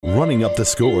Running up the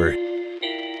score.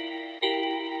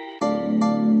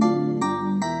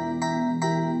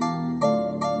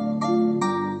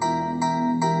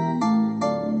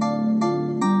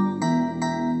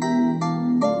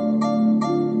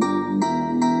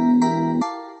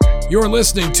 You're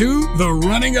listening to the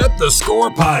Running Up the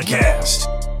Score podcast.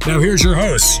 Now here's your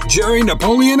hosts, Jerry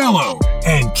Napoleonello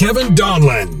and Kevin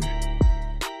Donlin.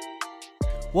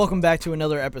 Welcome back to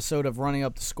another episode of Running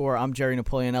Up the Score. I'm Jerry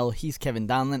Napoleonello. He's Kevin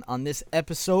Donlin. On this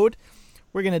episode,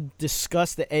 we're going to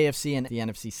discuss the AFC and the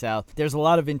NFC South. There's a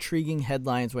lot of intriguing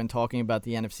headlines when talking about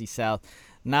the NFC South.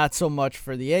 Not so much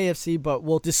for the AFC, but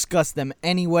we'll discuss them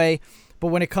anyway. But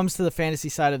when it comes to the fantasy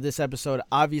side of this episode,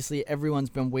 obviously everyone's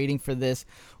been waiting for this.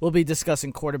 We'll be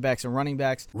discussing quarterbacks and running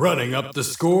backs. Running Up the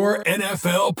Score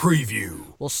NFL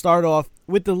preview. We'll start off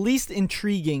with the least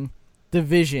intriguing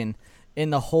division in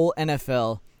the whole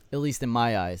NFL, at least in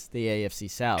my eyes, the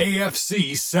AFC South.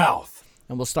 AFC South.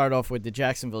 And we'll start off with the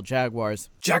Jacksonville Jaguars.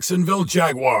 Jacksonville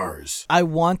Jaguars. I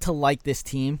want to like this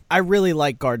team. I really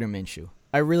like Gardner Minshew.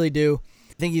 I really do.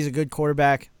 I think he's a good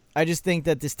quarterback. I just think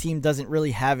that this team doesn't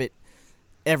really have it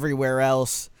everywhere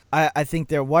else. I think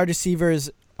their wide receivers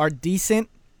are decent.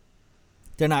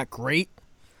 They're not great.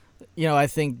 You know, I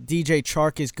think DJ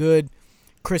Chark is good.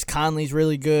 Chris Conley's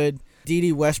really good.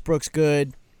 Dede Westbrook's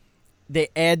good. They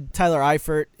add Tyler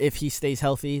Eifert if he stays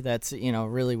healthy. That's,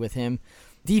 really with him.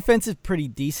 Defense is pretty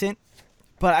decent,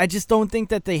 but I just don't think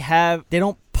that they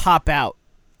don't pop out.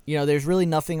 There's really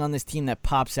nothing on this team that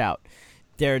pops out.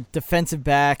 Their defensive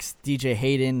backs, DJ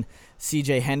Hayden,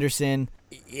 CJ Henderson,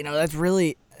 that's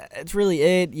really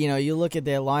it. You look at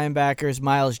their linebackers.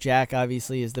 Miles Jack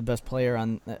obviously is the best player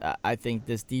on, I think,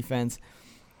 this defense.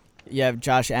 You have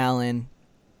Josh Allen,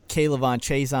 Kayvon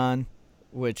Chaisson,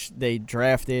 which they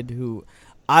drafted, who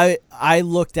I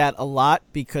looked at a lot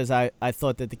because I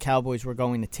thought that the Cowboys were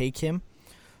going to take him.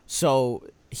 So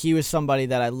he was somebody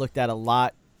that I looked at a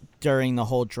lot during the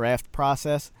whole draft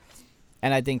process.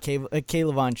 And I think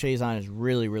Kayvon Chaisson is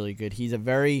really, really good. He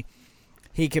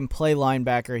can play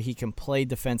linebacker. He can play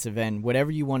defensive end.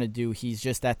 Whatever you want to do, he's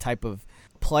just that type of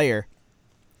player.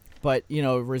 But,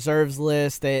 reserves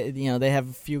list, they have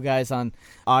a few guys on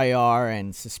IR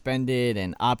and suspended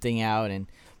and opting out.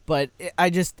 But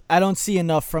I don't see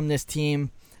enough from this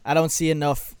team. I don't see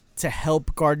enough to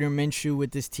help Gardner Minshew with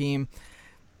this team.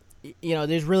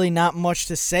 There's really not much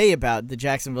to say about the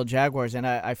Jacksonville Jaguars, and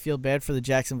I feel bad for the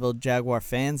Jacksonville Jaguar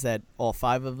fans, that all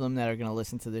 5 of them that are going to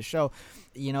listen to this show.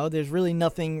 There's really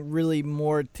nothing really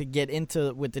more to get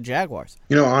into with the Jaguars.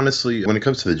 Honestly, when it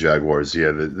comes to the Jaguars,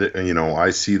 I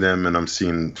see them, and I'm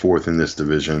seeing 4th in this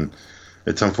division.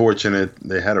 It's unfortunate.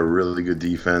 They had a really good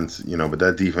defense, but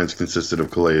that defense consisted of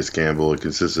Calais Campbell. It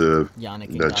consisted of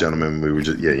Yannick that gentleman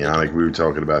Yannick. We were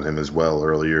talking about him as well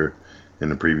earlier in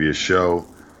the previous show.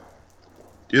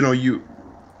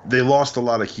 They lost a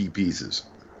lot of key pieces.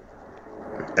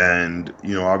 And,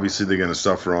 obviously they're going to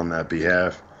suffer on that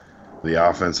behalf. The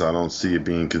offense, I don't see it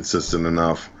being consistent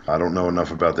enough. I don't know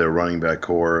enough about their running back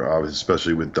core,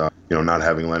 especially with, not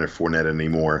having Leonard Fournette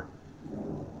anymore.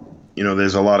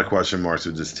 There's a lot of question marks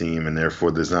with this team, and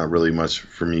therefore there's not really much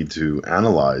for me to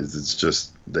analyze. It's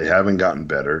just they haven't gotten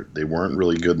better. They weren't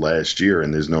really good last year,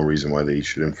 and there's no reason why they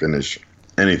shouldn't finish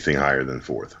anything higher than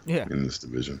 4th in this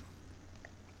division.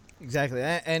 Exactly.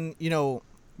 And,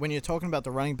 when you're talking about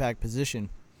the running back position,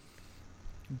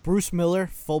 Bruce Miller,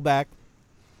 fullback,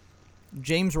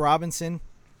 James Robinson,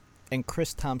 and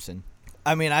Chris Thompson.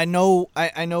 I mean, I know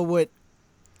what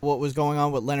was going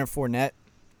on with Leonard Fournette,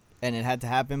 and it had to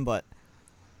happen, but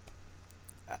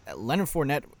Leonard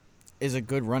Fournette is a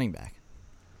good running back.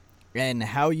 And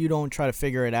how you don't try to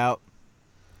figure it out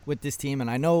with this team, and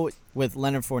I know with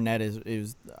Leonard Fournette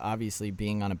is obviously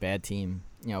being on a bad team,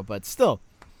 but still,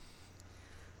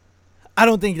 I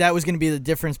don't think that was going to be the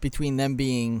difference between them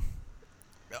being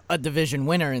a division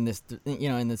winner in this,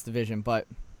 in this division. But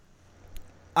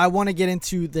I want to get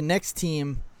into the next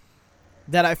team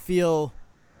that I feel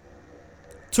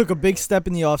took a big step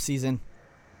in the offseason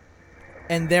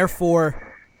and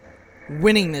therefore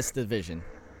winning this division.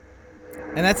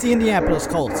 And that's the Indianapolis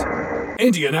Colts.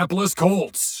 Indianapolis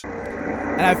Colts.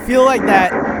 And I feel like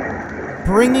that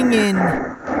bringing in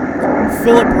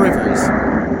Phillip Rivers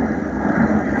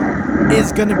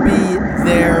is going to be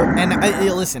there. And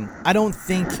listen, I don't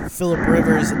think Phillip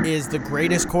Rivers is the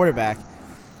greatest quarterback,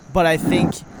 but I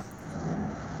think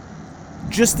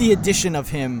just the addition of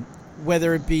him,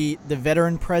 whether it be the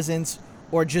veteran presence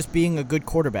or just being a good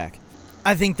quarterback,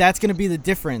 I think that's going to be the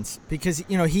difference, because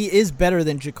he is better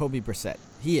than Jacoby Brissett.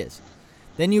 He is.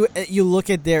 Then you look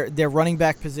at their running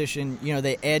back position.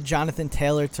 They add Jonathan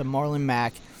Taylor to Marlon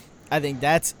Mack. I think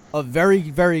that's a very,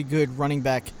 very good running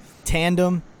back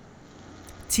tandem.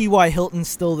 T.Y. Hilton's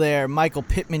still there. Michael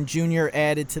Pittman Jr.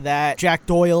 added to that. Jack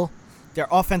Doyle. Their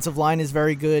offensive line is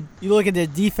very good. You look at their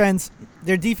defense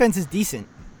is decent.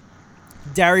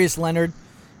 Darius Leonard,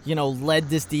 led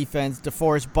this defense.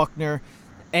 DeForest Buckner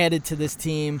added to this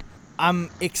team.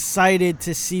 I'm excited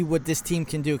to see what this team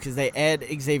can do because they add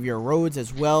Xavier Rhodes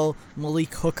as well.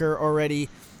 Malik Hooker already.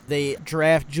 They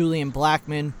draft Julian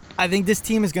Blackmon. I think this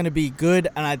team is going to be good,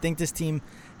 and I think this team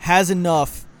has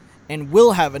enough and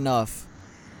will have enough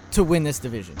to win this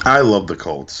division. I love the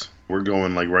Colts. We're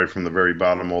going right from the very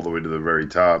bottom all the way to the very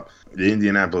top. The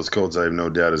Indianapolis Colts, I have no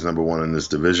doubt, is number one in this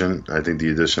division. I think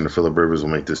the addition of Phillip Rivers will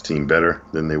make this team better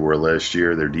than they were last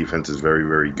year. Their defense is very,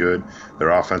 very good. Their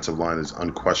offensive line is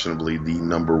unquestionably the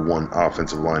number one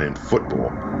offensive line in football.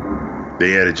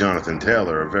 They added Jonathan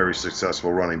Taylor, a very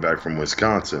successful running back from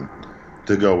Wisconsin,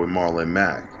 to go with Marlon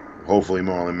Mack. Hopefully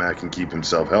Marlon Mack can keep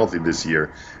himself healthy this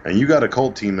year. And you got a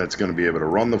Colt team that's going to be able to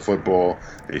run the football.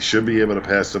 They should be able to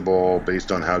pass the ball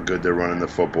based on how good they're running the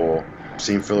football.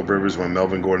 Seen Phillip Rivers when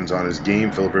Melvin Gordon's on his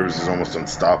game. Phillip Rivers is almost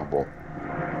unstoppable.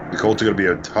 The Colts are going to be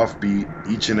a tough beat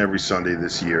each and every Sunday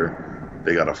this year.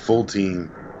 They got a full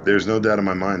team. There's no doubt in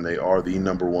my mind they are the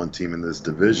number one team in this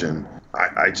division.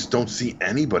 I just don't see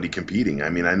anybody competing. I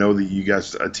mean, I know that you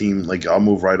guys, a team, I'll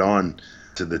move right on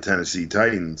to the Tennessee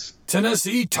Titans.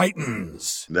 Tennessee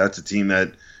Titans. That's a team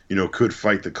that, could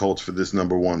fight the Colts for this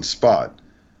number one spot.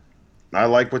 I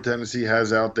like what Tennessee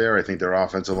has out there. I think their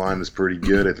offensive line is pretty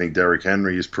good. I think Derrick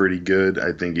Henry is pretty good.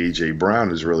 I think A.J.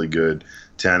 Brown is really good.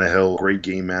 Tannehill, great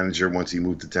game manager once he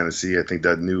moved to Tennessee. I think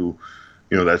that new,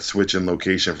 that switch in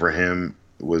location for him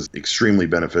was extremely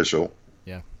beneficial.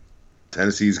 Yeah.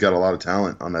 Tennessee's got a lot of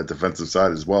talent on that defensive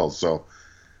side as well. So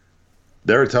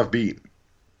they're a tough beat.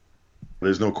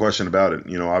 There's no question about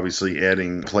it. Obviously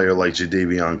adding a player like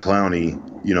Jadeveon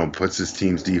Clowney, puts his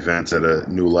team's defense at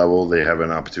a new level. They have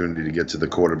an opportunity to get to the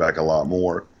quarterback a lot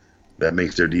more. That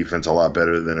makes their defense a lot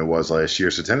better than it was last year.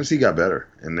 So Tennessee got better.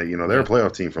 And, they're a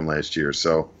playoff team from last year.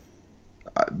 So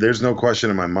there's no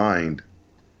question in my mind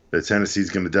that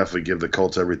Tennessee's going to definitely give the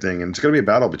Colts everything. And it's going to be a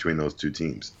battle between those two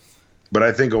teams. But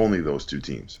I think only those two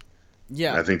teams.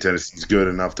 Yeah. I think Tennessee's good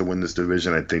enough to win this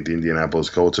division. I think the Indianapolis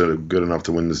Colts are good enough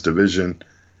to win this division.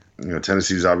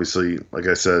 Tennessee's obviously, like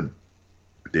I said,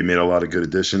 they made a lot of good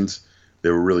additions. They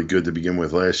were really good to begin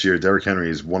with last year. Derrick Henry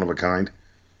is one of a kind.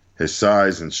 His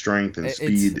size and strength and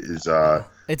speed is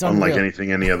it's unlike unreal.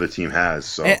 anything any other team has.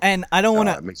 So and I don't want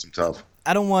to it makes him tough.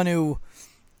 I don't want to,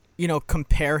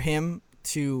 compare him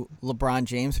to LeBron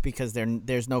James because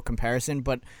there's no comparison.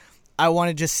 But I want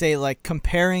to just say,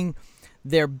 comparing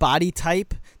their body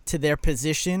type to their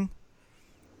position,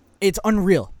 it's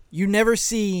unreal. You never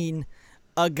seen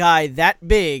a guy that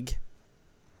big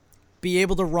be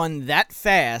able to run that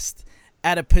fast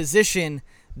at a position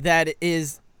that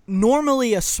is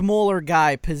normally a smaller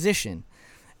guy position.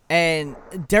 And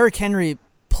Derrick Henry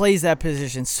plays that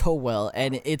position so well,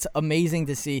 and it's amazing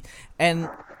to see. And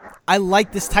I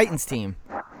like this Titans team.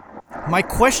 My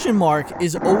question mark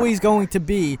is always going to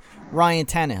be Ryan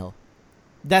Tannehill.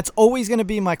 That's always going to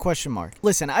be my question mark.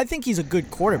 Listen, I think he's a good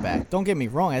quarterback. Don't get me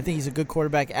wrong. I think he's a good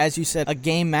quarterback, as you said, a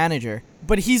game manager.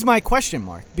 But he's my question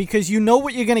mark because you know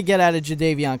what you're going to get out of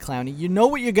Jadeveon Clowney. You know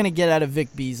what you're going to get out of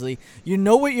Vic Beasley. You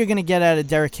know what you're going to get out of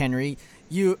Derrick Henry.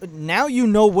 You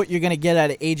know what you're going to get out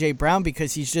of A.J. Brown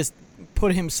because he's just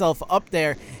put himself up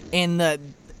there in the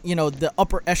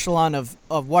upper echelon of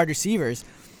wide receivers.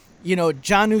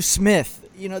 Jonnu Smith.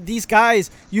 These guys,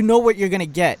 you know what you're going to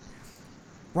get.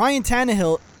 Ryan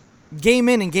Tannehill, game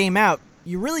in and game out,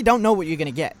 you really don't know what you're going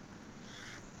to get.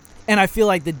 And I feel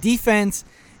like the defense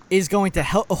is going to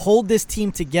hold this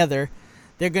team together.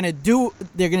 They're going to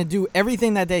do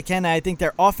everything that they can. And I think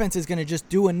their offense is going to just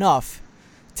do enough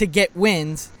to get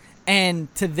wins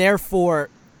and to therefore,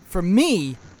 for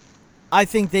me, I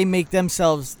think they make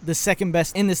themselves the second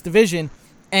best in this division.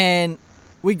 And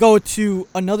we go to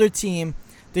another team,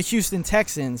 the Houston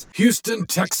Texans. Houston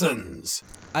Texans.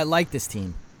 I like this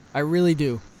team. I really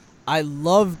do. I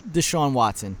love Deshaun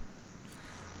Watson.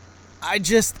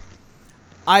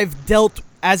 I've dealt,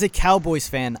 as a Cowboys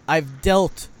fan, I've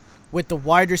dealt with the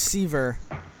wide receiver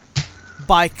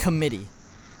by committee.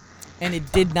 And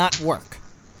it did not work.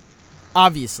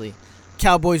 Obviously.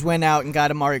 Cowboys went out and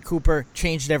got Amari Cooper,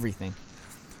 changed everything.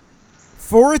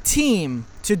 For a team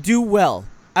to do well,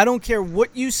 I don't care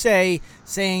what you say,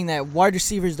 saying that wide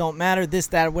receivers don't matter, this,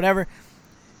 that, whatever.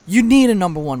 You need a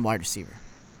number one wide receiver.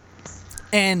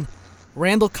 And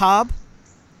Randall Cobb,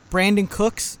 Brandon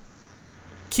Cooks,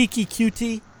 Kiki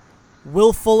Cutie,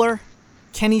 Will Fuller,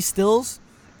 Kenny Stills,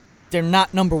 they're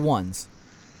not number ones.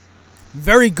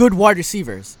 very good wide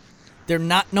receivers. They're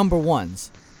not number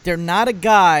ones. They're not a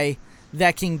guy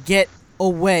that can get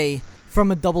away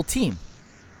from a double team.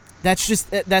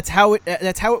 That's how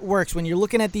it works. When you're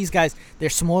looking at these guys, they're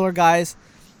smaller guys,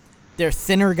 they're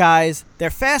thinner guys, they're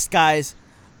fast guys,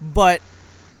 but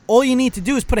all you need to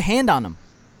do is put a hand on them,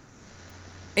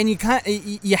 and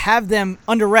you have them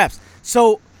under reps.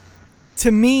 So,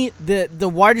 to me, the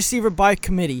wide receiver by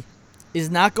committee is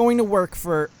not going to work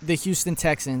for the Houston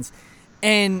Texans.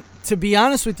 And to be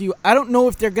honest with you, I don't know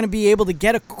if they're going to be able to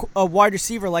get a wide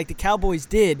receiver like the Cowboys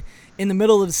did in the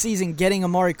middle of the season getting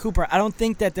Amari Cooper. I don't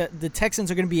think that the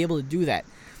Texans are going to be able to do that.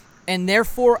 And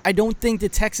therefore, I don't think the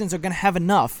Texans are going to have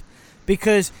enough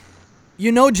because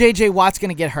J.J. Watt's going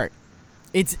to get hurt.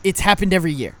 It's happened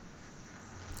every year.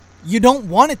 You don't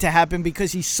want it to happen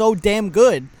because he's so damn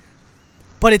good,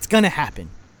 but it's going to happen.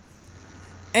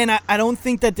 And I don't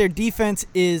think that their defense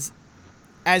is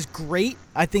as great.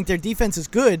 I think their defense is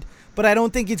good, but I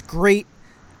don't think it's great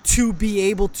to be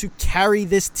able to carry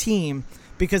this team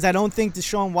because I don't think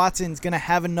Deshaun Watson's going to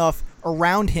have enough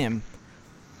around him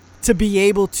to be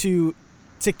able to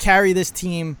carry this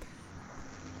team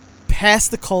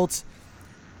past the Colts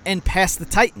and past the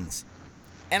Titans.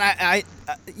 And I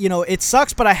it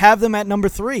sucks, but I have them at number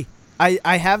 3.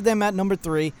 I have them at number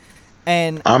 3,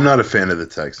 and I'm not a fan of the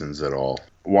Texans at all.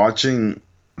 Watching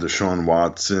Deshaun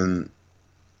Watson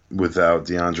without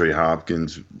DeAndre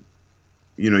Hopkins,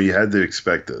 you had to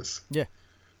expect this. Yeah.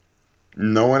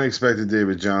 No one expected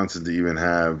David Johnson to even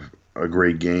have a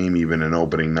great game, even in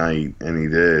opening night, and he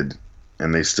did,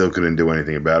 and they still couldn't do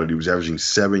anything about it. He was averaging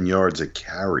 7 yards a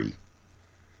carry.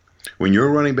 When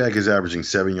your running back is averaging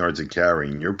 7 yards a carry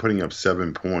and you're putting up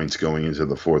 7 points going into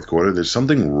the fourth quarter, there's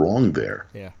something wrong there.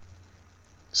 Yeah.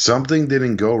 Something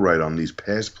didn't go right on these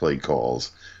pass play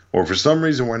calls, or for some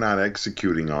reason we're not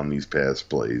executing on these pass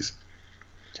plays.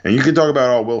 And you can talk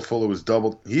about, Will Fuller was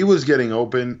doubled. He was getting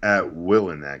open at will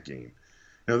in that game.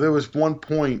 There was one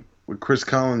point where Chris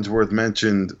Collinsworth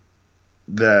mentioned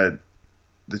that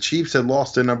the Chiefs had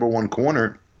lost their number 1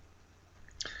 corner,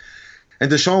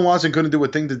 and Deshaun Watson couldn't do a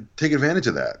thing to take advantage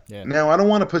of that. Yeah. Now, I don't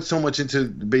want to put so much into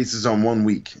the basis on 1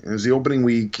 week. It was the opening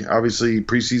week. Obviously,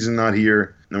 preseason not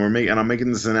here. And I'm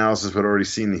making this analysis, but already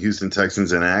seeing the Houston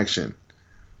Texans in action.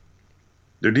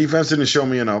 Their defense didn't show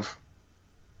me enough.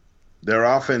 Their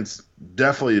offense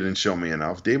definitely didn't show me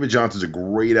enough. David Johnson's a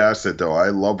great asset, though. I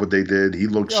love what they did. He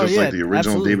looks like the original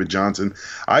absolutely. David Johnson.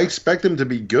 I expect him to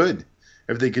be good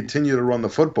if they continue to run the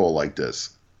football like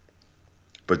this.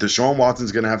 But Deshaun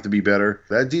Watson's going to have to be better.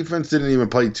 That defense didn't even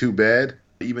play too bad.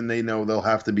 Even they know they'll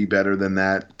have to be better than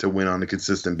that to win on a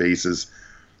consistent basis.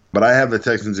 But I have the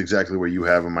Texans exactly where you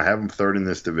have them. I have them 3rd in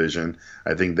this division.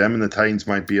 I think them and the Titans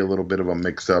might be a little bit of a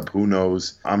mix-up. Who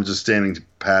knows? I'm just standing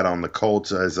pat on the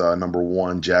Colts as number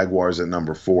 1, Jaguars at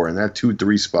number 4. And that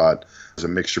 2-3 spot is a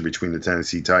mixture between the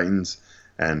Tennessee Titans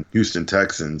and Houston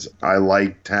Texans. I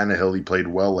like Tannehill. He played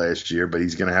well last year, but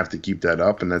he's going to have to keep that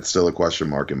up, and that's still a question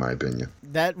mark in my opinion.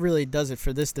 That really does it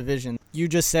for this division. You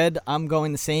just said I'm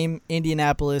going the same: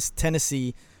 Indianapolis,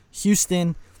 Tennessee,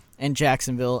 Houston, and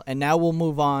Jacksonville. And now we'll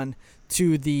move on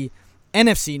to the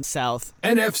NFC South.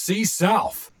 NFC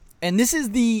South. And this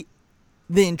is the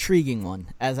intriguing one,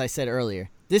 as I said earlier.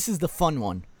 This is the fun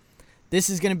one. This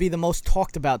is going to be the most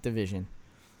talked about division.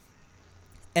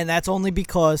 And that's only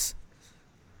because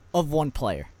of one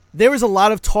player. There was a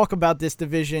lot of talk about this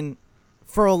division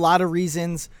for a lot of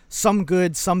reasons, some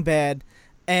good, some bad.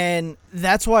 And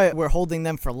that's why we're holding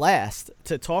them for last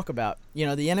to talk about. The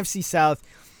NFC South.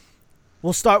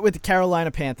 We'll start with the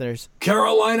Carolina Panthers.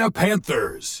 Carolina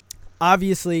Panthers.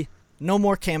 Obviously, no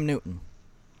more Cam Newton.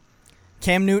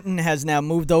 Cam Newton has now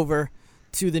moved over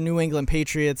to the New England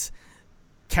Patriots.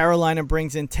 Carolina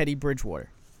brings in Teddy Bridgewater.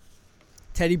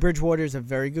 Teddy Bridgewater is a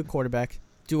very good quarterback.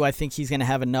 Do I think he's going to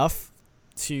have enough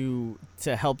to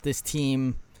help this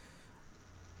team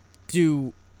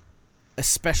do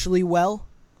especially well?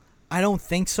 I don't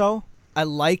think so. I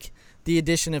like the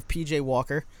addition of P.J.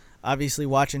 Walker. Obviously,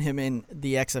 watching him in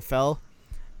the XFL,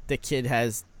 the kid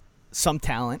has some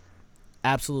talent.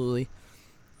 Absolutely.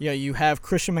 You have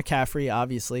Christian McCaffrey,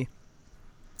 obviously.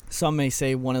 Some may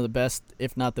say one of the best,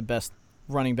 if not the best,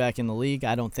 running back in the league.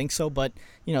 I don't think so, but,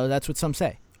 that's what some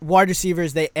say. Wide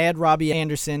receivers, they add Robbie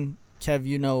Anderson. Kev,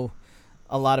 you know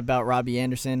a lot about Robbie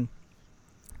Anderson.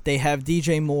 They have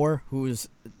DJ Moore, who's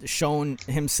shown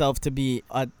himself to be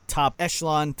a top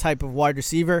echelon type of wide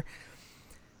receiver.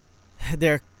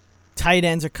 Their tight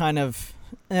ends are kind of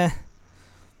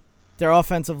Their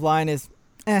offensive line is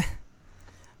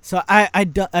So I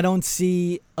don't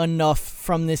see enough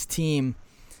from this team,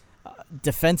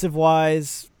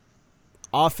 defensive-wise,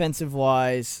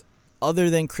 offensive-wise, other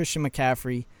than Christian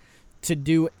McCaffrey to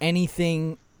do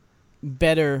anything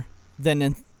better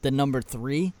than the number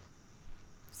 3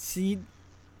 seed,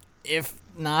 if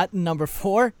not number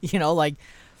 4.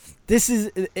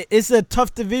 It's a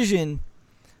tough division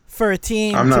for a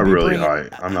team. I'm not to really be high.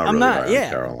 I'm not really high on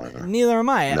Carolina. Neither am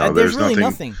I. No, there's really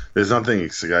nothing. There's nothing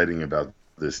exciting about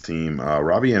this team.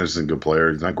 Robbie Anderson's a good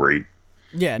player. He's not great.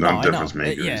 Yeah, not no, a difference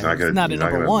maker. Yeah, he's not going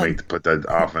to put that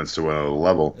offense to another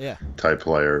level. Type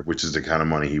player, which is the kind of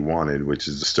money he wanted, which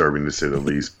is disturbing to say the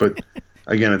least. But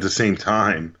again, at the same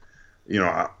time,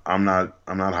 I'm not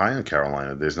high on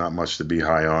Carolina. There's not much to be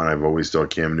high on. I've always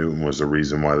thought Cam Newton was the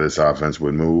reason why this offense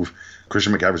would move.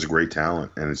 Christian McCaffrey's a great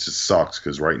talent, and it just sucks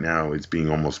because right now it's being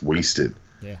almost wasted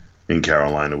in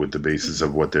Carolina with the basis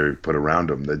of what they put around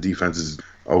him. The defense is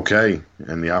okay,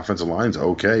 and the offensive line's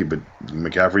okay, but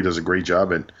McCaffrey does a great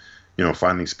job at,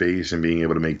 finding space and being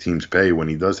able to make teams pay when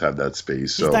he does have that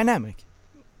space. He's dynamic.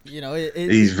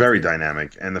 He's very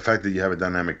dynamic, and the fact that you have a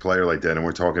dynamic player like that, and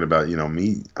we're talking about,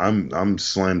 I'm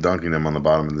slam dunking them on the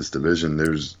bottom of this division.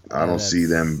 I don't see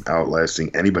them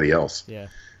outlasting anybody else. Yeah.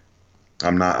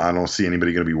 I don't see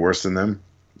anybody going to be worse than them.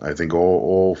 I think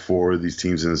all 4 of these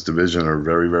teams in this division are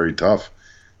very, very tough,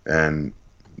 and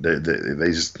they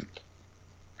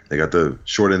got the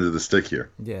short end of the stick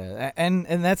here. Yeah, and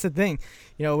that's the thing.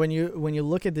 When you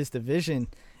look at this division,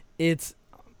 it's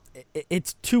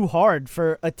too hard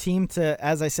for a team to,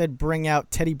 as I said, bring out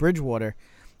Teddy Bridgewater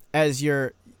as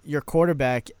your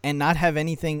quarterback and not have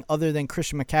anything other than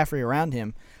Christian McCaffrey around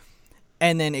him,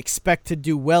 and then expect to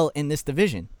do well in this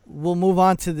division. We'll move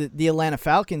on to the Atlanta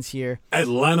Falcons here.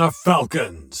 Atlanta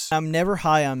Falcons. I'm never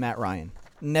high on Matt Ryan.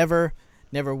 Never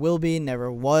will be,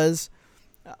 never was.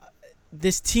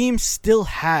 This team still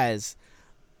has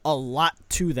a lot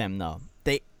to them, though.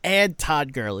 They add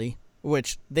Todd Gurley,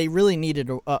 which they really needed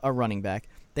a running back.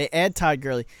 They add Todd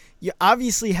Gurley. You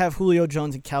obviously have Julio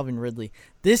Jones and Calvin Ridley.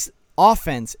 This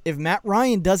offense, if Matt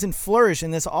Ryan doesn't flourish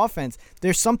in this offense,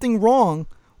 there's something wrong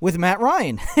with Matt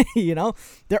Ryan.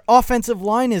 Their offensive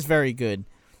line is very good.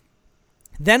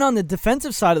 Then on the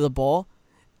defensive side of the ball,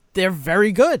 they're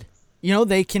very good.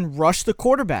 They can rush the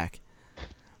quarterback.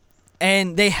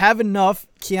 And they have enough.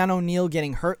 Keanu O'Neal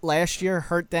getting hurt last year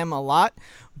hurt them a lot.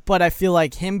 But I feel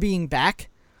like him being back,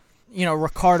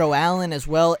 Ricardo Allen as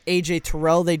well, A.J.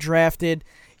 Terrell they drafted.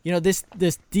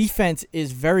 This defense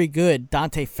is very good.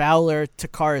 Dante Fowler,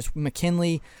 Takaris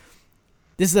McKinley.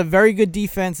 This is a very good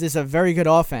defense. This is a very good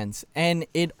offense. And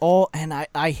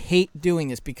I hate doing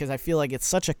this because I feel like it's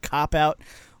such a cop-out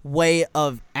way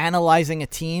of analyzing a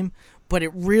team. But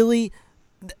it really,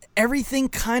 everything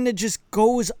kind of just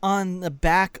goes on the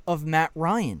back of Matt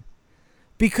Ryan.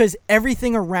 Because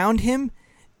everything around him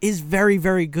is very,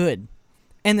 very good.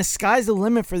 And the sky's the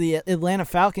limit for the Atlanta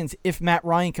Falcons if Matt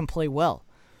Ryan can play well.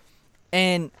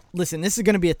 And listen, this is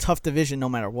going to be a tough division no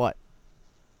matter what.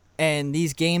 And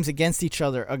these games against each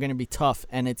other are going to be tough,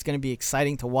 and it's going to be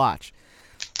exciting to watch.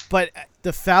 But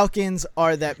the Falcons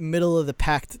are that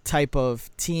middle-of-the-pack type of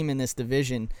team in this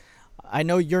division. I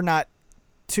know you're not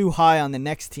too high on the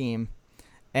next team,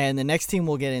 and the next team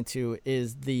we'll get into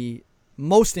is the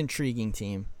most intriguing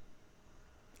team,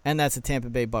 and that's the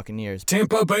Tampa Bay Buccaneers.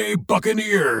 Tampa Bay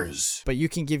Buccaneers. But you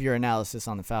can give your analysis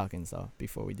on the Falcons, though,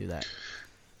 before we do that.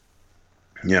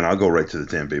 Yeah, and I'll go right to the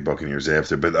Tampa Bay Buccaneers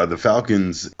after. But the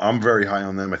Falcons, I'm very high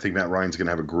on them. I think Matt Ryan's going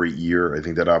to have a great year. I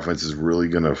think that offense is really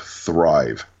going to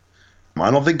thrive. I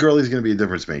don't think Gurley's going to be a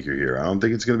difference maker here. I don't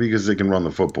think it's going to be because they can run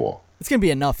the football. It's going to be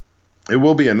enough. It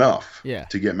will be enough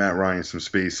to get Matt Ryan some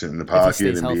space in the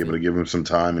pocket and be able to give him some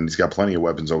time. And he's got plenty of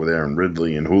weapons over there, and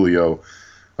Ridley and Julio.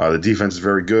 The defense is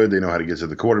very good. They know how to get to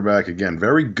the quarterback. Again,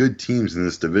 very good teams in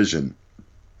this division.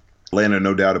 Atlanta,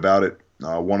 no doubt about it.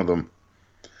 One of them.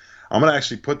 I'm going to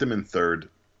actually put them in third.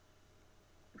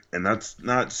 And that's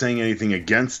not saying anything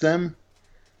against them.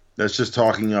 That's just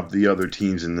talking up the other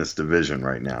teams in this division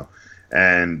right now.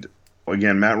 And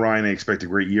again, Matt Ryan, I expect a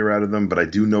great year out of them, but I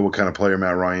do know what kind of player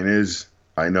Matt Ryan is.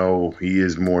 I know he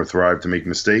is more thrive to make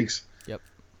mistakes. Yep.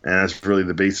 And that's really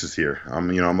the basis here. I'm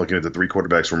looking at the 3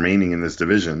 quarterbacks remaining in this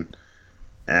division,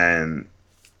 and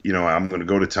I'm going to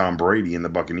go to Tom Brady in the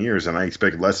Buccaneers, and I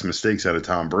expect less mistakes out of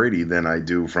Tom Brady than I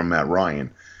do from Matt Ryan.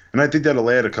 And I think that'll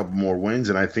add a couple more wins,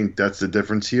 and I think that's the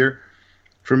difference here.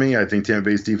 For me, I think Tampa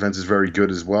Bay's defense is very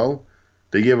good as well.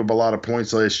 They gave up a lot of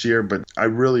points last year, but I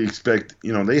really expect,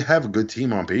 they have a good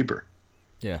team on paper.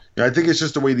 Yeah. I think it's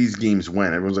just the way these games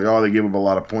went. Everyone's like, oh, they gave up a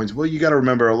lot of points. Well, you got to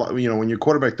remember, a lot. When your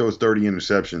quarterback throws 30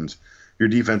 interceptions, your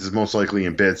defense is most likely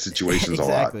in bad situations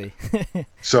exactly. a lot.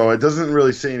 So it doesn't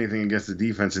really say anything against the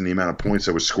defense and the amount of points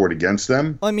that was scored against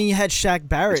them. Well, you had Shaq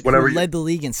Barrett, who led the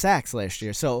league in sacks last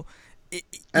year. So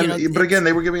But again,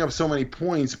 they were giving up so many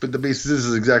points. But the basis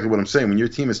is exactly what I'm saying. When your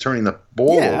team is turning the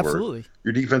ball over, absolutely.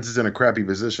 Your defense is in a crappy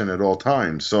position at all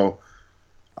times. So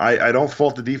I don't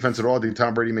fault the defense at all. I think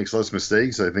Tom Brady makes less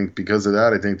mistakes. I think because of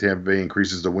that, I think Tampa Bay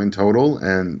increases the win total,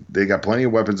 and they got plenty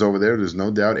of weapons over there. There's no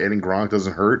doubt. Adding Gronk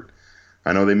doesn't hurt.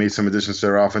 I know they made some additions to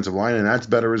their offensive line, and that's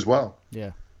better as well.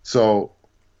 Yeah. So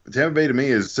Tampa Bay to me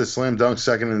is a slam dunk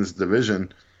second in this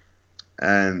division,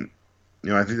 and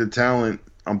I think the talent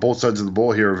on both sides of the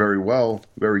ball here are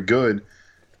very good.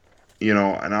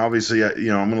 And obviously, I'm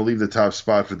going to leave the top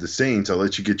spot for the Saints. I'll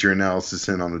let you get your analysis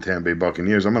in on the Tampa Bay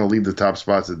Buccaneers. I'm going to leave the top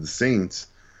spots at the Saints,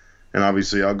 and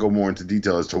obviously, I'll go more into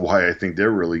detail as to why I think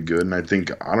they're really good. And I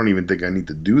don't even think I need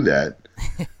to do that.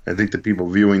 I think the people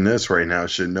viewing this right now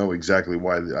should know exactly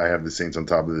why I have the Saints on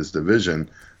top of this division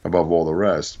above all the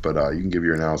rest. But you can give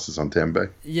your analysis on Tampa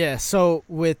Bay. Yeah. So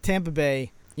with Tampa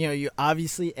Bay, you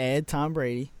obviously add Tom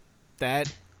Brady.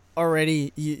 That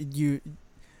already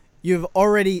you've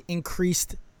already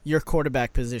increased your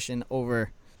quarterback position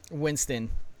over Winston.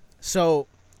 So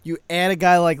you add a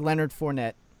guy like Leonard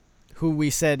Fournette, who we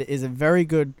said is a very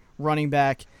good running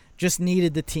back, just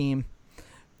needed the team.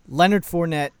 Leonard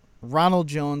Fournette, Ronald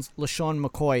Jones, LaShawn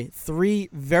McCoy, 3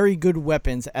 very good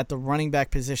weapons at the running back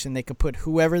position. They could put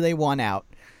whoever they want out,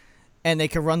 and they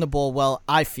can run the ball well,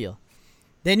 I feel.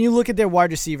 Then you look at their wide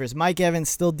receivers. Mike Evans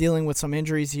still dealing with some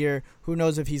injuries here. Who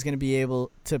knows if he's going to be able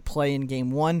to play in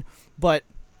game 1. But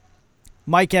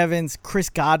Mike Evans, Chris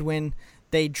Godwin,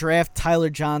 they draft Tyler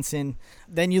Johnson.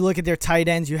 Then you look at their tight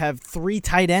ends. You have 3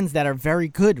 tight ends that are very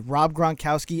good. Rob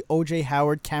Gronkowski, O.J.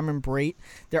 Howard, Cameron Brate.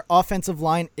 Their offensive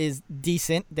line is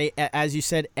decent. They, as you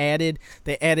said, added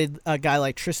a guy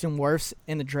like Tristan Wirfs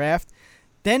in the draft.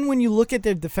 Then when you look at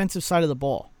their defensive side of the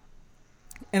ball,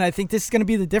 and I think this is going to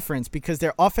be the difference because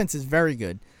their offense is very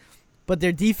good. But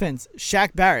their defense,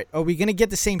 Shaq Barrett, are we going to get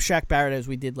the same Shaq Barrett as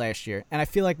we did last year? And I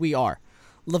feel like we are.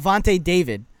 Levante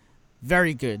David,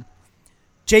 very good.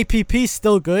 JPP,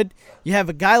 still good. You have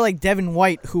a guy like Devin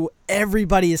White, who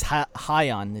everybody is high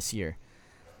on this year.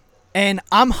 And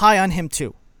I'm high on him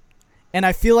too. And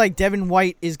I feel like Devin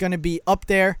White is going to be up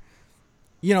there,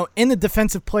 in the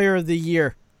Defensive Player of the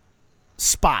Year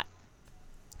spot.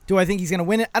 Do I think he's going to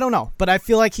win it? I don't know. But I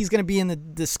feel like he's going to be in the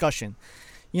discussion.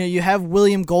 You have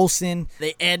William Golson.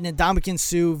 They add Ndamukong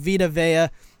Suh, Vita Vea.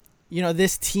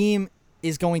 This team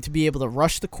is going to be able to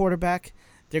rush the quarterback.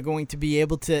 They're going to be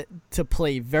able to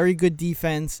play very good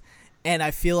defense. And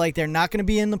I feel like they're not going to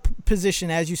be in the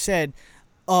position, as you said,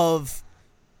 of,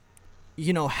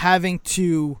 having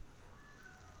to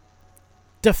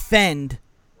defend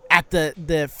at the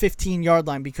 15-yard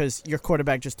line because your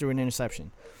quarterback just threw an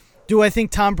interception. Do I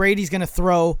think Tom Brady's going to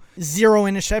throw 0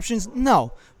 interceptions?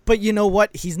 No. But you know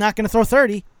what? He's not going to throw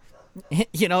 30.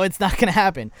 It's not going to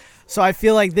happen. So I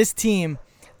feel like this team,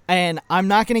 and I'm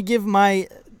not going to give my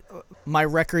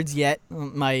records yet,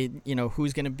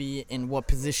 who's going to be in what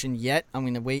position yet. I'm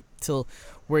going to wait till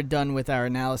we're done with our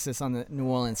analysis on the New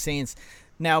Orleans Saints.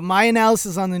 Now, my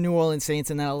analysis on the New Orleans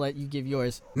Saints, and then I'll let you give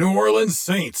yours. New Orleans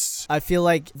Saints. I feel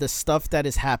like the stuff that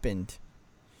has happened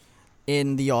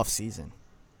in the offseason,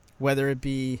 whether it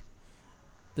be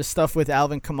the stuff with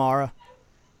Alvin Kamara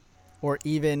or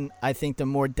even, I think, the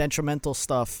more detrimental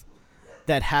stuff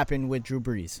that happened with Drew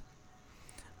Brees.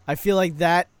 I feel like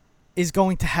that is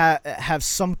going to have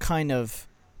some kind of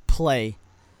play,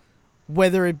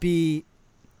 whether it be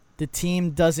the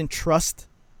team doesn't trust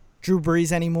Drew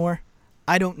Brees anymore.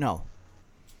 I don't know.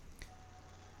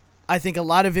 I think a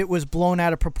lot of it was blown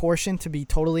out of proportion, to be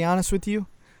totally honest with you,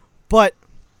 but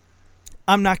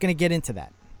I'm not going to get into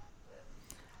that.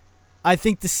 I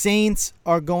think the Saints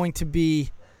are going to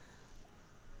be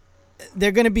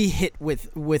hit with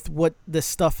what the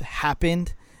stuff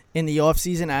happened in the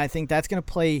offseason, and I think that's going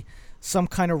to play some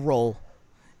kind of role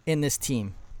in this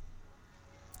team.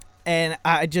 And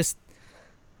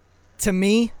to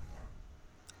me,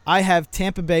 I have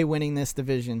Tampa Bay winning this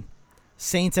division,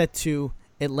 Saints at 2,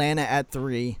 Atlanta at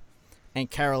 3, and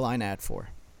Carolina at 4.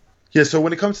 Yeah, so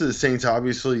when it comes to the Saints,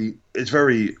 obviously, it's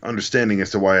very understanding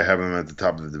as to why I have them at the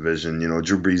top of the division.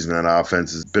 Drew Brees and that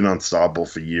offense has been unstoppable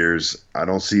for years. I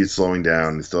don't see it slowing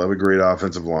down. They still have a great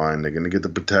offensive line. They're going to get the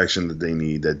protection that they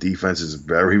need. That defense is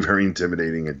very, very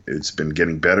intimidating. It's been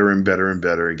getting better and better and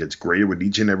better. It gets greater with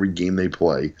each and every game they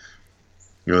play.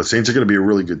 The Saints are going to be a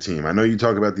really good team. I know you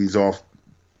talk about these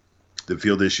the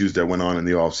field issues that went on in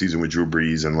the offseason with Drew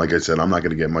Brees, and like I said, I'm not going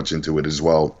to get much into it as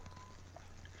well.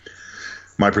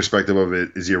 My perspective of it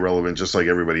is irrelevant, just like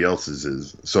everybody else's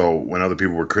is. So when other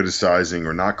people were criticizing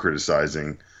or not criticizing,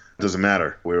 it doesn't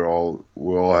matter. We all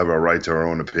have our right to our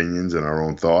own opinions and our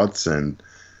own thoughts. And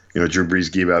Drew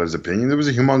Brees gave out his opinion. There was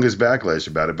a humongous backlash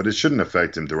about it, but it shouldn't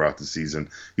affect him throughout the season.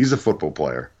 He's a football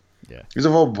player. Yeah. He's a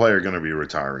football player going to be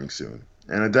retiring soon.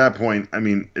 And at that point, I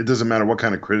mean, it doesn't matter what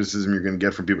kind of criticism you're going to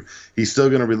get from people. He's still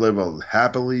going to relive a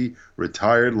happily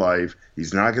retired life.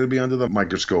 He's not going to be under the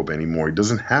microscope anymore. He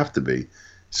doesn't have to be.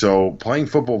 So playing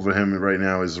football for him right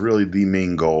now is really the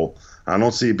main goal. I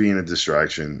don't see it being a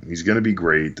distraction. He's going to be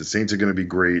great. The Saints are going to be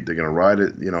great. They're going to ride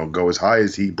it, go as high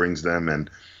as he brings them. And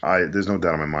there's no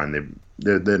doubt in my mind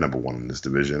they're number one in this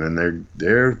division, and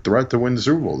they're a threat to win the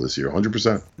Super Bowl this year,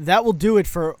 100%. That will do it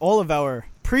for all of our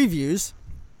previews.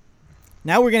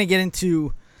 Now we're going to get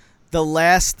into the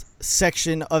last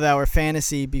section of our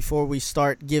fantasy before we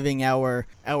start giving our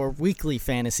weekly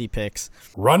fantasy picks.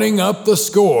 Running up the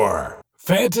score.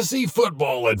 Fantasy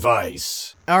football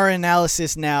advice. Our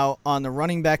analysis now on the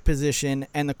running back position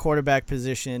and the quarterback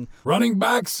position. Running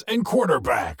backs and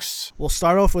quarterbacks. We'll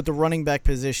start off with the running back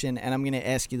position, and I'm going to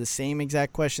ask you the same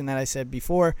exact question that I said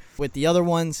before with the other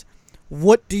ones.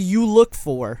 What do you look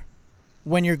for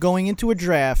when you're going into a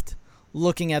draft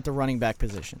looking at the running back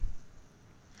position?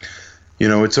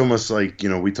 It's almost like,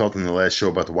 we talked in the last show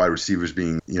about the wide receivers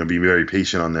being very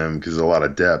patient on them because there's a lot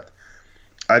of depth.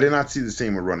 I did not see the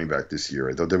same with running back this year.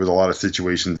 I thought there was a lot of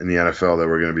situations in the NFL that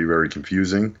were going to be very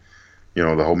confusing.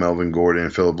 The whole Melvin Gordon,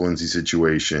 Philip Lindsay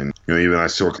situation. Even I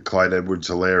saw Clyde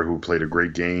Edwards-Helaire, who played a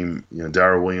great game.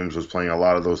 Darrell Williams was playing a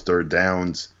lot of those third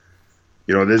downs.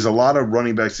 There's a lot of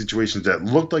running back situations that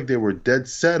looked like they were dead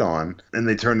set on, and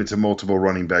they turned into multiple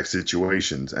running back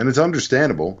situations. And it's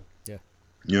understandable. Yeah.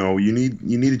 You need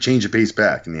to change the pace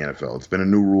back in the NFL. It's been a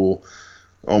new rule,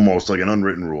 almost like an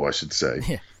unwritten rule, I should say.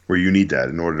 Yeah. Where you need that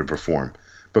in order to perform.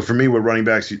 But for me, with running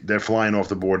backs, they're flying off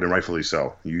the board, and rightfully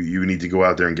so. You need to go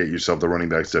out there and get yourself the running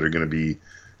backs that are going to be,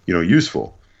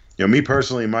 useful. Me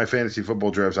personally, in my fantasy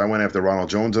football drafts, I went after Ronald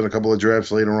Jones in a couple of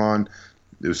drafts later on.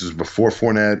 This was before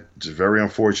Fournette, just very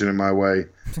unfortunate in my way.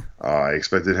 I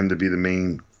expected him to be the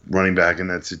main running back in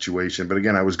that situation. But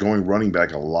again, I was going running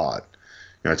back a lot.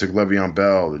 I took Le'Veon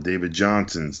Bell, the David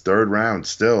Johnsons, third round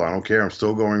still. I don't care. I'm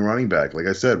still going running back. Like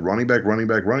I said, running back,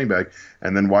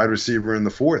 and then wide receiver in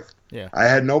the fourth. Yeah. I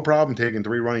had no problem taking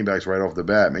 3 running backs right off the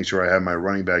bat, make sure I have my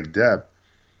running back depth,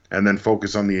 and then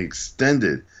focus on the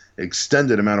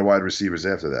extended amount of wide receivers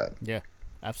after that. Yeah,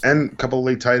 absolutely. And a couple of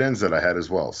late tight ends that I had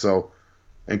as well. So,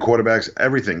 and quarterbacks,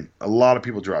 everything. A lot of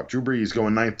people dropped. Drew Brees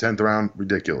going 9th, 10th round,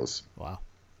 ridiculous. Wow.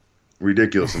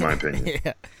 Ridiculous in my opinion.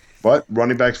 Yeah. But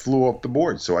running backs flew up the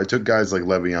board. So I took guys like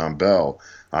Le'Veon Bell.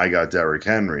 I got Derrick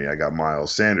Henry. I got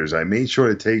Miles Sanders. I made sure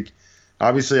to take –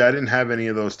 obviously, I didn't have any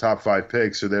of those top 5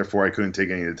 picks, so therefore I couldn't take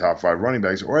any of the top 5 running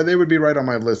backs, or they would be right on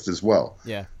my list as well.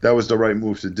 Yeah. That was the right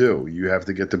move to do. You have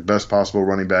to get the best possible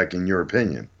running back in your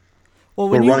opinion. Well,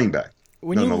 running back,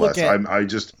 when nonetheless. You look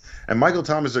at, and Michael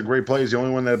Thomas is a great player. He's the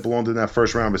only one that belonged in that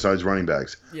first round besides running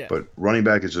backs. Yeah. But running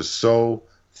back is just so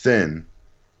thin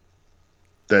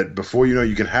that before you know,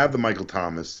 you can have the Michael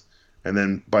Thomas, and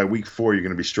then by week 4, you're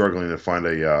going to be struggling to find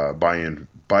a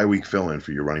bye-week fill-in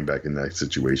for your running back in that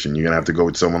situation. You're going to have to go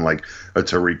with someone like a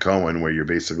Tariq Cohen, where you're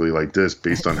basically like this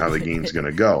based on how the game's going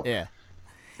to go. Yeah.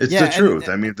 It's the truth.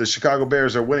 I mean, the Chicago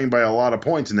Bears are winning by a lot of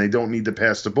points, and they don't need to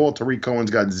pass the ball. Tariq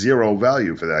Cohen's got 0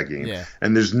 value for that game. Yeah.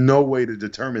 And there's no way to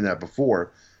determine that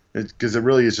before, because it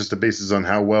really is just the basis on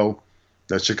how well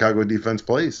that Chicago defense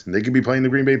plays. And they could be playing the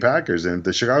Green Bay Packers, and if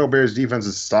the Chicago Bears defense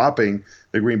is stopping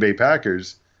the Green Bay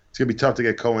Packers, it's going to be tough to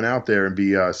get Cohen out there and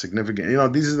be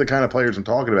significant. These are the kind of players I'm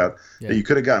talking about that you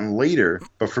could have gotten later,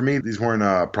 but for me, these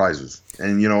weren't prizes.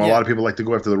 And, a lot of people like to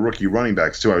go after the rookie running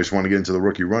backs, too. I just want to get into the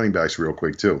rookie running backs real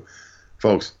quick, too.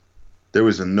 Folks, there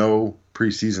was no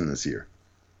preseason this year.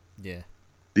 Yeah.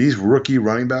 These rookie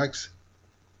running backs,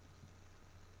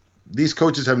 these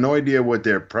coaches have no idea what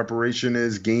their preparation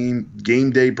is, game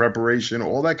day preparation,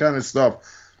 all that kind of stuff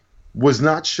was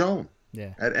not shown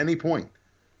at any point.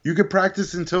 You could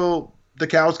practice until the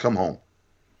cows come home.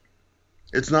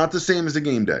 It's not the same as a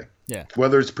game day. Yeah.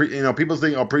 Whether it's people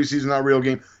think, preseason not a real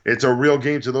game. It's a real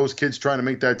game to those kids trying to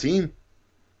make that team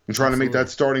and trying to make that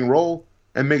starting role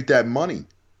and make that money.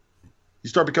 You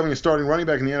start becoming a starting running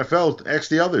back in the NFL, ask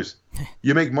the others.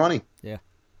 You make money. Yeah.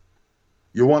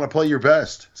 You want to play your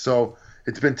best. So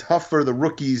it's been tough for the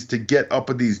rookies to get up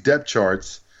with these depth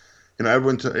charts.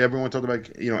 Everyone talked about,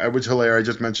 Edwards-Helaire. I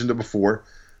just mentioned it before.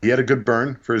 He had a good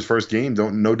burn for his first game,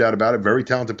 no doubt about it. Very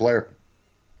talented player.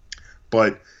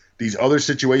 But these other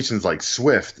situations like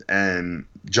Swift and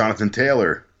Jonathan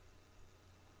Taylor,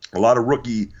 a lot of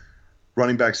rookie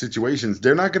running back situations,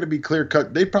 they're not going to be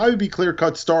clear-cut. They'd probably be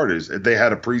clear-cut starters if they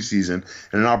had a preseason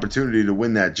and an opportunity to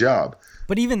win that job.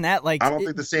 But even that, I don't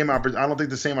think the same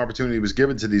opportunity was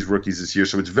given to these rookies this year,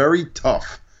 so it's very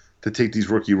tough to take these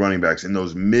rookie running backs in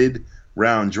those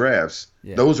mid-round drafts.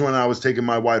 Yeah. Those were when I was taking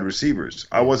my wide receivers.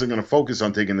 I wasn't going to focus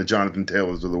on taking the Jonathan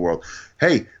Taylors of the world.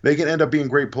 Hey, they can end up being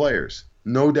great players,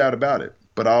 no doubt about it.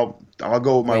 But I'll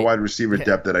go with my wide receiver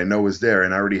depth that I know is there,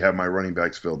 and I already have my running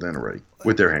backs filled in already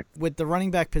with their hand. With the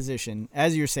running back position,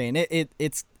 as you're saying,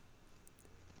 it's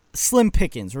slim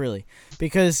pickings, really,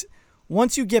 because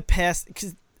once you get past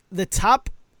the top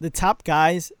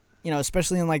guys,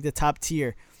 especially in like the top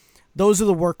tier, those are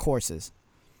the workhorses.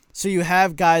 So you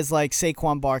have guys like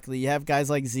Saquon Barkley, you have guys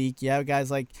like Zeke, you have guys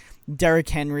like Derrick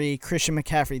Henry, Christian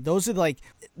McCaffrey. Those are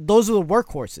the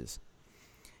workhorses.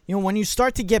 When you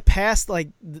start to get past like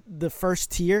the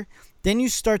first tier, then you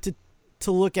start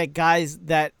to look at guys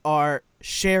that are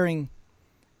sharing,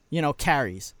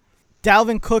 carries.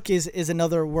 Dalvin Cook is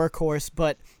another workhorse,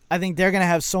 but I think they're going to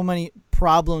have so many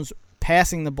problems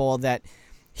passing the ball that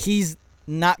he's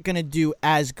not going to do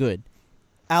as good.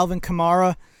 Alvin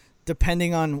Kamara,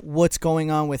 depending on what's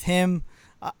going on with him,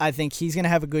 I think he's going to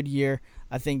have a good year.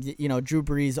 I think, Drew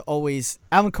Brees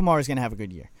Alvin Kamara is going to have a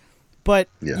good year. But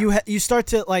you start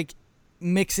to like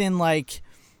mix in like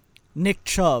Nick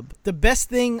Chubb. The best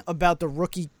thing about the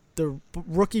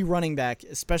rookie running back,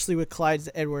 especially with Clyde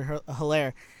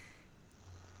Edwards-Helaire,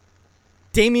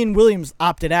 Damian Williams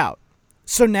opted out.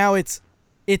 So now it's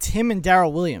him and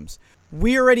Darrell Williams.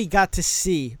 We already got to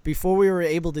see, before we were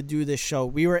able to do this show,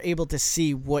 we were able to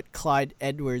see what Clyde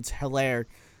Edwards-Helaire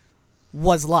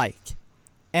was like.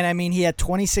 And I mean, he had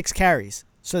 26 carries.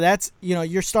 So that's,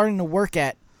 you're starting to work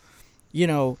at,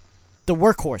 the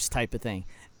workhorse type of thing.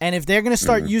 And if they're going to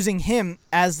start using him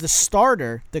as the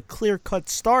starter, the clear-cut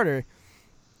starter,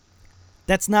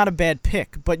 that's not a bad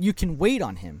pick. But you can wait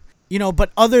on him.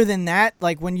 But other than that,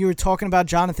 like when you were talking about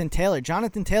Jonathan Taylor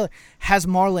has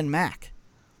Marlon Mack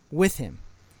with him.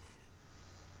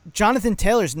 Jonathan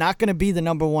Taylor's not going to be the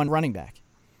number one running back.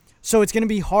 So it's going to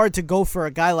be hard to go for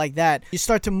a guy like that. You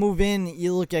start to move in,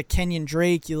 you look at Kenyon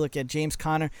Drake, you look at James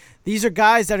Conner. These are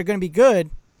guys that are going to be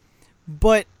good,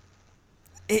 but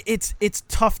it's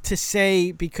tough to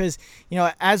say because,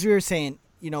 as we were saying,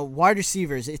 wide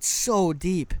receivers, it's so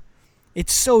deep.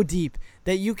 It's so deep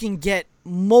that you can get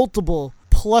multiple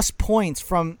plus points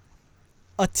from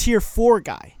a tier 4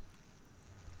 guy.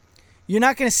 You're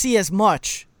not going to see as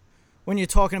much when you're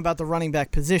talking about the running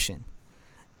back position.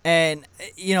 And,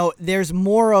 there's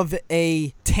more of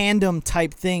a tandem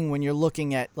type thing when you're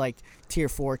looking at like tier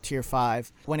 4, tier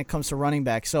 5 when it comes to running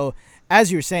back. So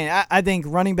as you were saying, I think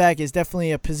running back is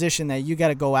definitely a position that you got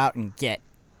to go out and get.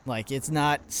 Like, it's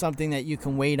not something that you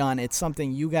can wait on. It's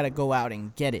something you got to go out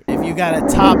and get it. If you got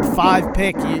a top 5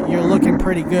 pick, you're looking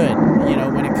pretty good,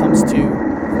 when it comes to,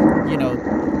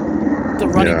 the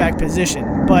running back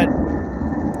position. But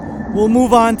we'll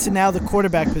move on to now the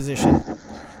quarterback position.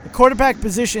 The quarterback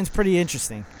position is pretty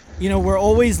interesting. We're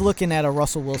always looking at a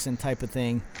Russell Wilson type of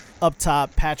thing. Up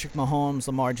top, Patrick Mahomes,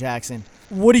 Lamar Jackson.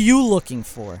 What are you looking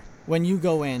for when you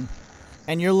go in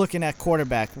and you're looking at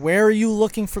quarterback? Where are you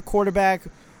looking for quarterback?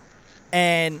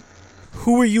 And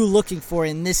who are you looking for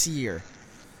in this year?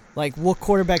 Like, what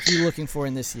quarterback are you looking for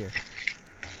in this year?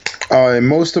 In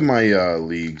most of my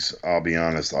leagues, I'll be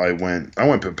honest, I went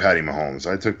for Patty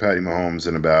Mahomes. I took Patty Mahomes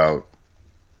in about,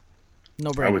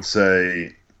 no-brainer. I would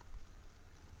say,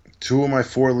 2 of my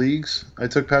 4 leagues, I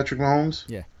took Patrick Mahomes.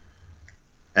 Yeah.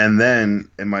 And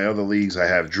then in my other leagues, I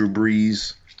have Drew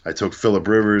Brees. I took Phillip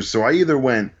Rivers. So I either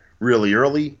went really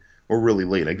early or really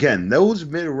late. Again, those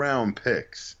mid-round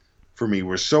picks for me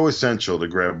were so essential to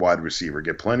grab wide receiver,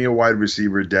 get plenty of wide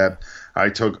receiver depth. I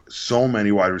took so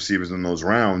many wide receivers in those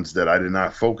rounds that I did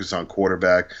not focus on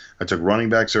quarterback. I took running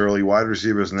backs early, wide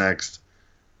receivers next,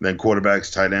 then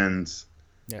quarterbacks, tight ends.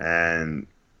 Yeah. And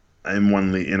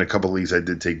in a couple of leagues, I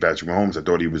did take Patrick Mahomes. I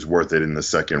thought he was worth it in the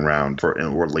second round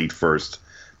or late first,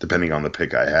 depending on the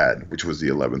pick I had, which was the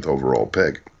 11th overall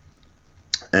pick.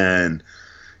 And,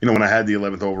 when I had the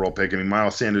 11th overall pick,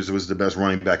 Miles Sanders was the best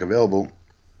running back available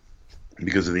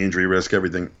because of the injury risk,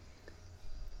 everything.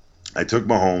 I took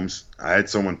Mahomes. I had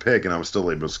someone pick, and I was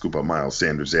still able to scoop up Miles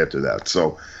Sanders after that.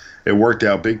 So it worked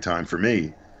out big time for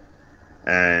me.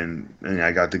 And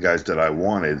I got the guys that I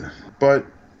wanted. But,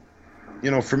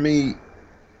 for me,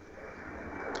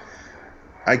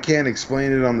 I can't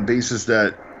explain it on the basis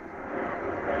that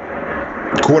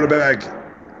quarterback,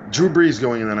 Drew Brees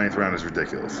going in the 9th round is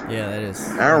ridiculous. Yeah, that is.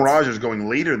 Aaron Rodgers going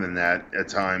later than that at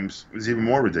times is even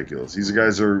more ridiculous. These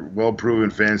guys are well-proven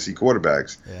fantasy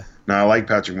quarterbacks. Yeah. Now, I like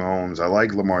Patrick Mahomes. I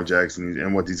like Lamar Jackson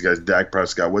and what these guys, Dak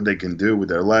Prescott, what they can do with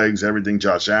their legs, everything.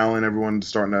 Josh Allen, everyone's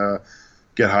starting to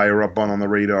get higher up on the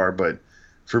radar. But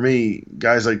for me,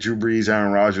 guys like Drew Brees,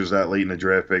 Aaron Rodgers, that late in the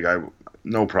draft pick,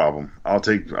 no problem. I'll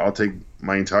take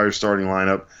my entire starting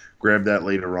lineup, grab that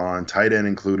later on, tight end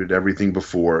included, everything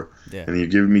before, and you're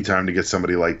giving me time to get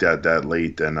somebody like that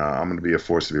late, then I'm going to be a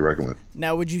force to be reckoned with.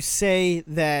 Now, would you say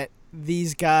that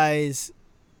these guys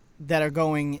that are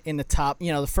going in the top,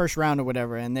 the first round or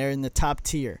whatever, and they're in the top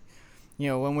tier,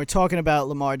 when we're talking about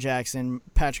Lamar Jackson,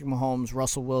 Patrick Mahomes,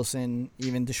 Russell Wilson,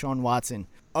 even Deshaun Watson,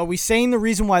 are we saying the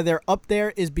reason why they're up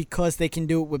there is because they can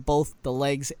do it with both the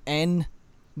legs and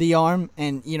the arm?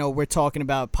 And, we're talking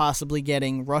about possibly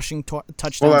getting rushing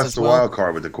touchdowns. Well, that's the wild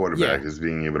card with the quarterback is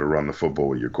being able to run the football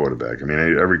with your quarterback. I mean,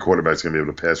 every quarterback's going to be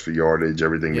able to pass for yardage,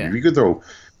 everything. Yeah. If you could throw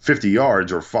 50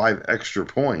 yards or 5 extra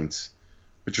points,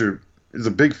 which is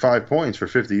a big 5 points for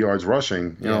 50 yards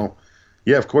rushing, you know,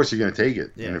 of course you're going to take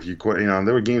it. Yeah. And if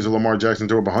there were games where Lamar Jackson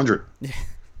threw up 100. Yeah.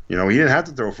 He didn't have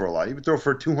to throw for a lot. He would throw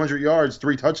for 200 yards,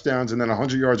 3 touchdowns, and then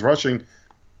 100 yards rushing.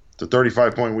 It's a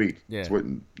 35-point week. Yeah.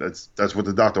 That's what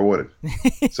the doctor ordered.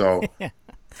 So,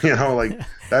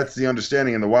 that's the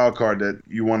understanding in the wild card, that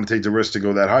you want to take the risk to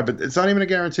go that high. But it's not even a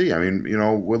guarantee. I mean,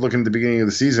 we're looking at the beginning of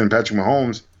the season. Patrick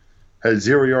Mahomes had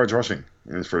 0 yards rushing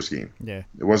in his first game. Yeah.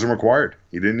 It wasn't required.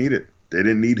 He didn't need it. They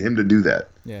didn't need him to do that.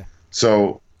 Yeah.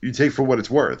 So you take for what it's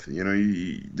worth.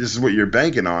 This is what you're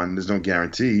banking on. There's no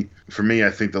guarantee. For me,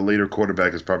 I think the later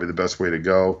quarterback is probably the best way to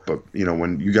go. But,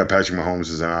 when you got Patrick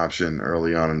Mahomes as an option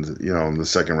early on in the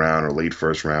second round or late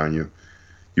first round, you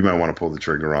might want to pull the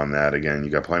trigger on that. Again,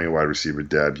 you got plenty of wide receiver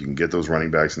depth. You can get those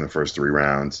running backs in the first 3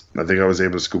 rounds. I think I was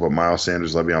able to scoop up Miles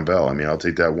Sanders, Le'Veon Bell. I mean, I'll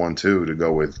take that 1-2 to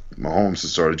go with Mahomes to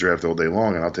start a draft all day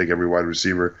long, and I'll take every wide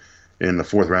receiver in the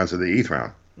 4th round to the 8th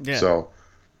round. Yeah. So,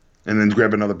 and then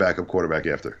grab another backup quarterback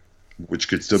after, which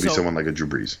could still be someone like a Drew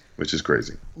Brees, which is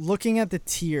crazy. Looking at the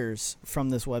tiers from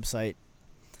this website,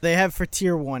 they have for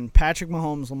tier 1, Patrick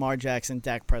Mahomes, Lamar Jackson,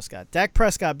 Dak Prescott. Dak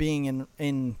Prescott being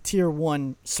in tier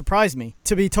 1 surprised me.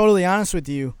 To be totally honest with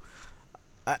you,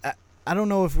 I don't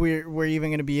know if we're even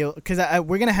going to be able, because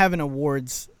we're going to have an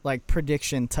awards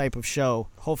prediction type of show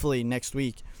hopefully next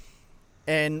week.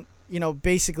 And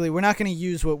basically, we're not going to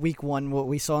use what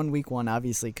we saw in week 1,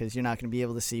 obviously, because you're not going to be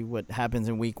able to see what happens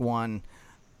in week 1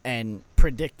 and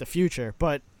predict the future.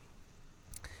 But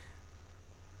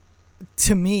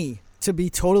to me, to be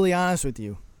totally honest with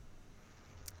you,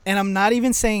 and I'm not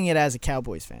even saying it as a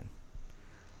Cowboys fan,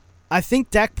 I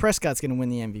think Dak Prescott's going to win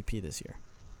the MVP this year.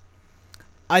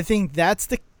 I think that's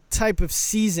the type of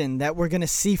season that we're going to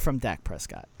see from Dak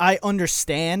Prescott. I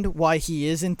understand why he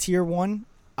is in tier 1.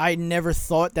 I never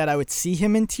thought that I would see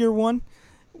him in tier 1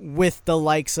 with the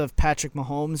likes of Patrick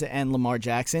Mahomes and Lamar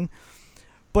Jackson.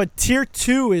 But tier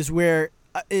 2 is where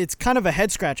it's kind of a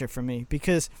head scratcher for me,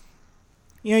 because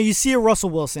you see a Russell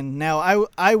Wilson. Now,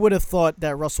 I would have thought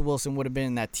that Russell Wilson would have been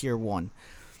in that tier 1.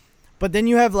 But then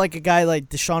you have a guy like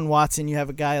Deshaun Watson, you have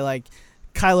a guy like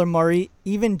Kyler Murray,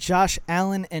 even Josh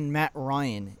Allen and Matt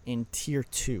Ryan in tier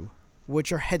 2,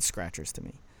 which are head scratchers to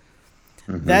me.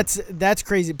 Mm-hmm. That's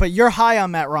crazy. But you're high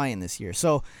on Matt Ryan this year,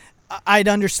 so I'd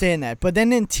understand that. But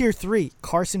then in tier 3,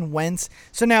 Carson Wentz.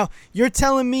 So now you're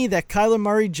telling me that Kyler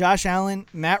Murray, Josh Allen,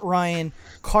 Matt Ryan,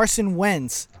 Carson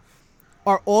Wentz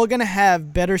are all going to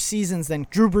have better seasons than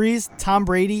Drew Brees, Tom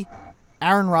Brady,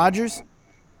 Aaron Rodgers?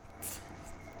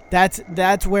 That's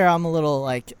where I'm a little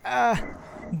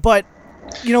but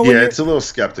it's a little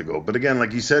skeptical. But again,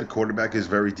 like you said, quarterback is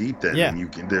very deep then. Yeah.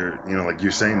 And like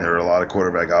you're saying, there are a lot of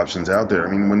quarterback options out there.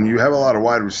 I mean, when you have a lot of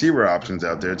wide receiver options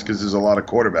out there, it's because there's a lot of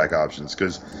quarterback options,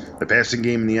 because the passing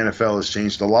game in the NFL has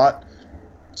changed a lot.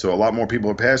 So a lot more people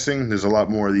are passing. There's a lot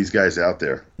more of these guys out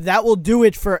there. That will do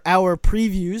it for our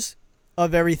previews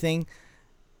of everything.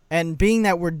 And being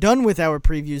that we're done with our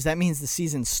previews, that means the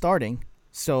season's starting.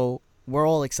 So we're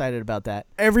all excited about that.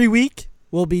 Every week,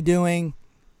 we'll be doing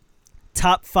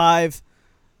top 5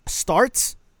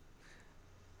 starts,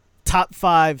 top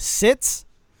 5 sits,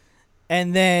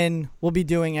 and then we'll be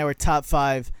doing our top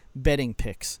 5 betting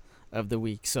picks of the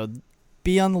week. So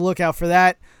be on the lookout for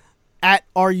that at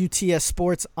RUTS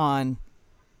Sports on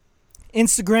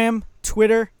Instagram,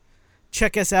 Twitter.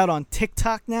 Check us out on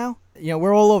TikTok now.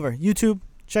 We're all over. YouTube,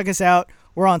 check us out.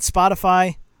 We're on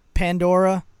Spotify,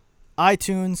 Pandora,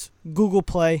 iTunes, Google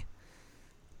Play.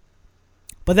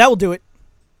 But that will do it.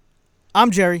 I'm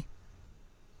Jerry.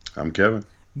 I'm Kevin.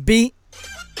 Be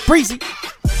breezy.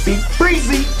 Be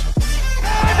breezy.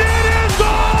 And it is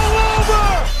all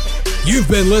over! You've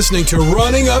been listening to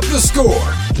Running Up the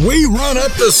Score. We run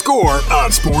up the score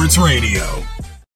on Sports Radio.